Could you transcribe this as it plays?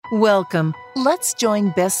Welcome. Let's join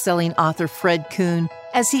best-selling author Fred Kuhn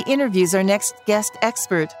as he interviews our next guest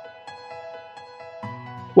expert.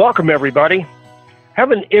 Welcome, everybody. I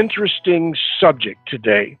have an interesting subject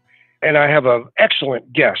today, and I have an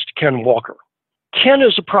excellent guest, Ken Walker. Ken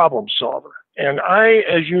is a problem solver, and I,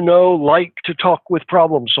 as you know, like to talk with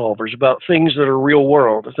problem solvers about things that are real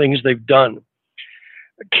world, the things they've done.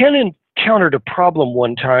 Ken encountered a problem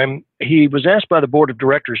one time. He was asked by the board of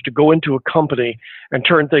directors to go into a company and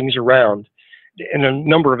turn things around in a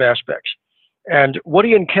number of aspects. And what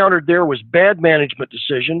he encountered there was bad management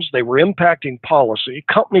decisions. They were impacting policy,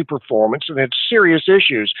 company performance, and had serious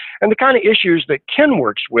issues. And the kind of issues that Ken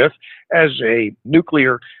works with as a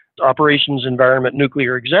nuclear operations environment,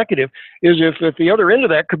 nuclear executive, is if at the other end of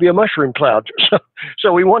that could be a mushroom cloud.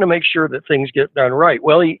 So we want to make sure that things get done right.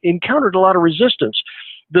 Well, he encountered a lot of resistance.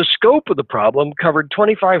 The scope of the problem covered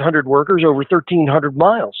 2,500 workers over 1,300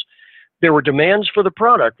 miles. There were demands for the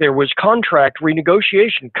product. There was contract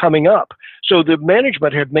renegotiation coming up. So the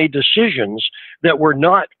management had made decisions that were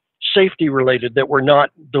not safety related, that were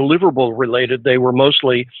not deliverable related. They were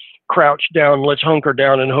mostly crouch down, let's hunker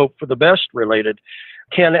down and hope for the best related.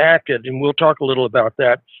 Ken acted, and we'll talk a little about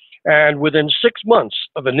that. And within 6 months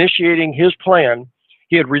of initiating his plan,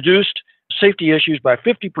 he had reduced safety issues by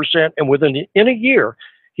 50%, and in a year,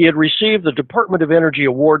 he had received the Department of Energy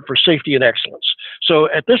Award for Safety and Excellence. So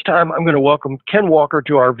at this time, I'm going to welcome Ken Walker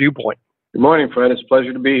to our viewpoint. Good morning, Fred. It's a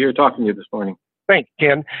pleasure to be here talking to you this morning. Thanks,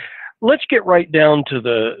 Ken. Let's get right down to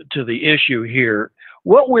the issue here.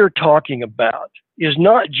 What we're talking about is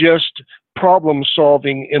not just problem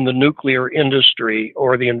solving in the nuclear industry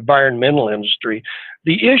or the environmental industry.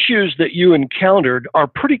 The issues that you encountered are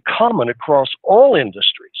pretty common across all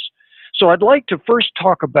industries. So I'd like to first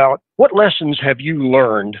talk about what lessons have you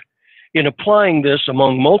learned in applying this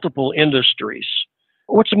among multiple industries?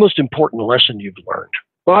 What's the most important lesson you've learned?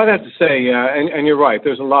 Well, I'd have to say, and you're right,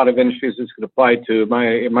 there's a lot of industries this could apply to.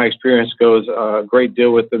 My experience goes a great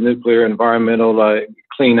deal with the nuclear environmental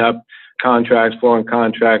cleanup contracts, foreign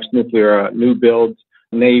contracts, nuclear new builds,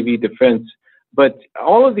 Navy, defense. But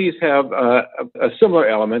all of these have a similar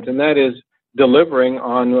element, and that is delivering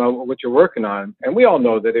on what you're working on. And we all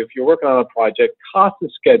know that if you're working on a project, cost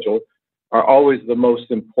and schedule are always the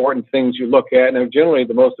most important things you look at and are generally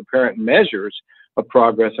the most apparent measures of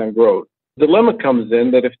progress and growth. The dilemma comes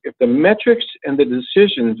in that if the metrics and the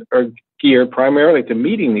decisions are geared primarily to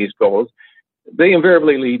meeting these goals, they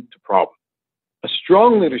invariably lead to problems. A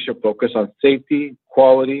strong leadership focus on safety,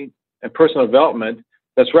 quality, and personal development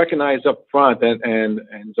that's recognized up front and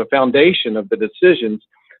is a foundation of the decisions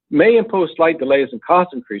may impose slight delays and cost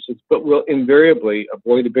increases, but will invariably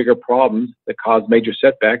avoid the bigger problems that cause major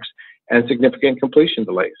setbacks and significant completion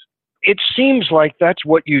delays. It seems like that's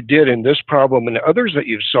what you did in this problem and others that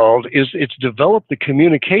you've solved is it's developed the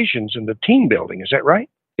communications and the team building. Is that right?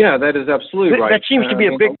 Yeah, that is absolutely right. That seems to be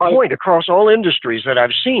a big point across all industries that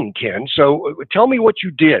I've seen, Ken. So tell me what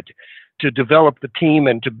you did to develop the team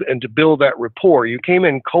and to build that rapport. You came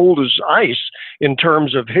in cold as ice in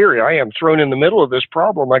terms of, here I am thrown in the middle of this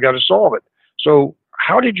problem, I got to solve it. So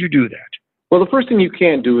how did you do that? Well, the first thing you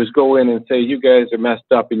can do is go in and say, you guys are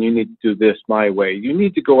messed up and you need to do this my way. You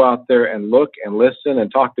need to go out there and look and listen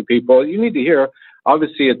and talk to people. You need to hear,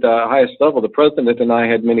 obviously at the highest level, the president and I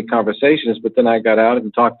had many conversations, but then I got out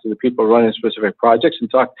and talked to the people running specific projects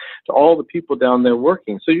and talked to all the people down there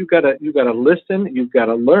working. So you've got to listen, you've got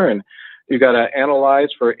to learn. You've got to analyze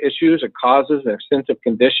for issues or causes and extensive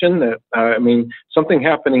condition. Something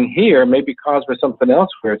happening here may be caused by something else.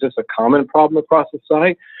 Where is this a common problem across the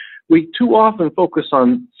site? We too often focus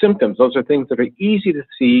on symptoms. Those are things that are easy to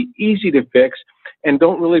see, easy to fix, and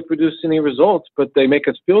don't really produce any results, but they make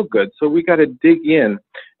us feel good. So we got to dig in,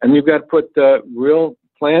 and you've got to put real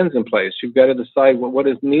plans in place. You've got to decide what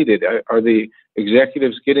is needed. Are the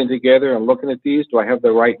executives getting together and looking at these? Do I have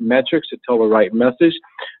the right metrics to tell the right message?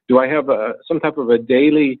 Do I have some type of a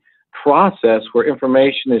daily process where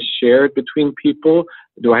information is shared between people?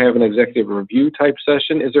 Do I have an executive review type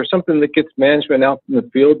session? Is there something that gets management out in the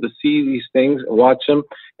field to see these things, watch them,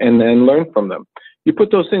 and then learn from them? You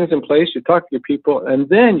put those things in place, you talk to your people, and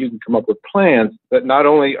then you can come up with plans that not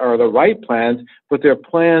only are the right plans, but they're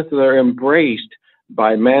plans that are embraced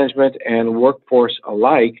by management and workforce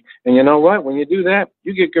alike. And you know what? When you do that,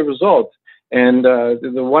 you get good results. And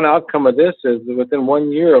the one outcome of this is that within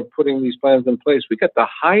 1 year of putting these plans in place, we got the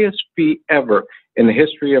highest fee ever in the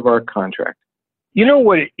history of our contract. You know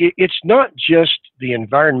what? It's not just the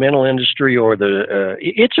environmental industry or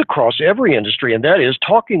it's across every industry, and that is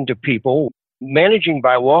talking to people managing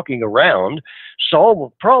by walking around,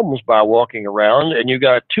 solve problems by walking around, and you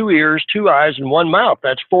got 2 ears, 2 eyes, and 1 mouth.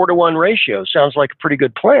 That's 4-to-1 ratio. Sounds like a pretty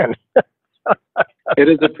good plan. It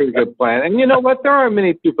is a pretty good plan. And you know what? There are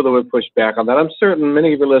many people that would push back on that. I'm certain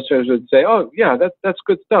many of your listeners would say, oh, yeah, that's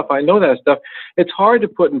good stuff. I know that stuff. It's hard to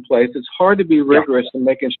put in place. It's hard to be rigorous in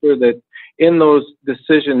making sure that in those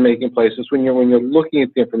decision-making places, when you're looking at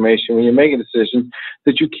the information, when you're making decisions,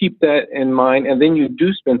 that you keep that in mind, and then you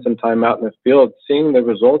do spend some time out in the field seeing the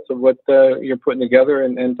results of what you're putting together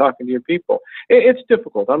and talking to your people. It's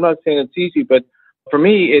difficult. I'm not saying it's easy, but for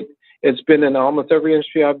me, it's been in almost every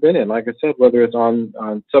industry I've been in. Like I said, whether it's on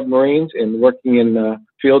submarines and working in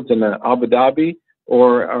fields in Abu Dhabi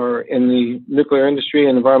or in the nuclear industry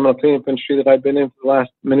and environmental cleanup industry that I've been in for the last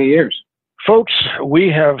many years. Folks, we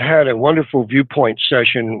have had a wonderful viewpoint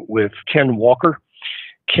session with Ken Walker.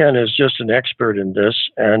 Ken is just an expert in this,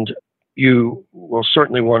 and you will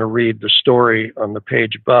certainly want to read the story on the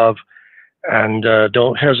page above. And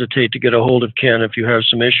don't hesitate to get a hold of Ken if you have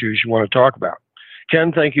some issues you want to talk about.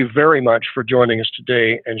 Ken, thank you very much for joining us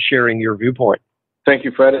today and sharing your viewpoint. Thank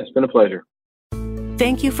you, Fred. It's been a pleasure.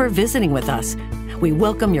 Thank you for visiting with us. We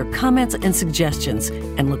welcome your comments and suggestions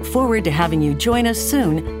and look forward to having you join us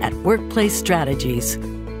soon at Workplace Strategies.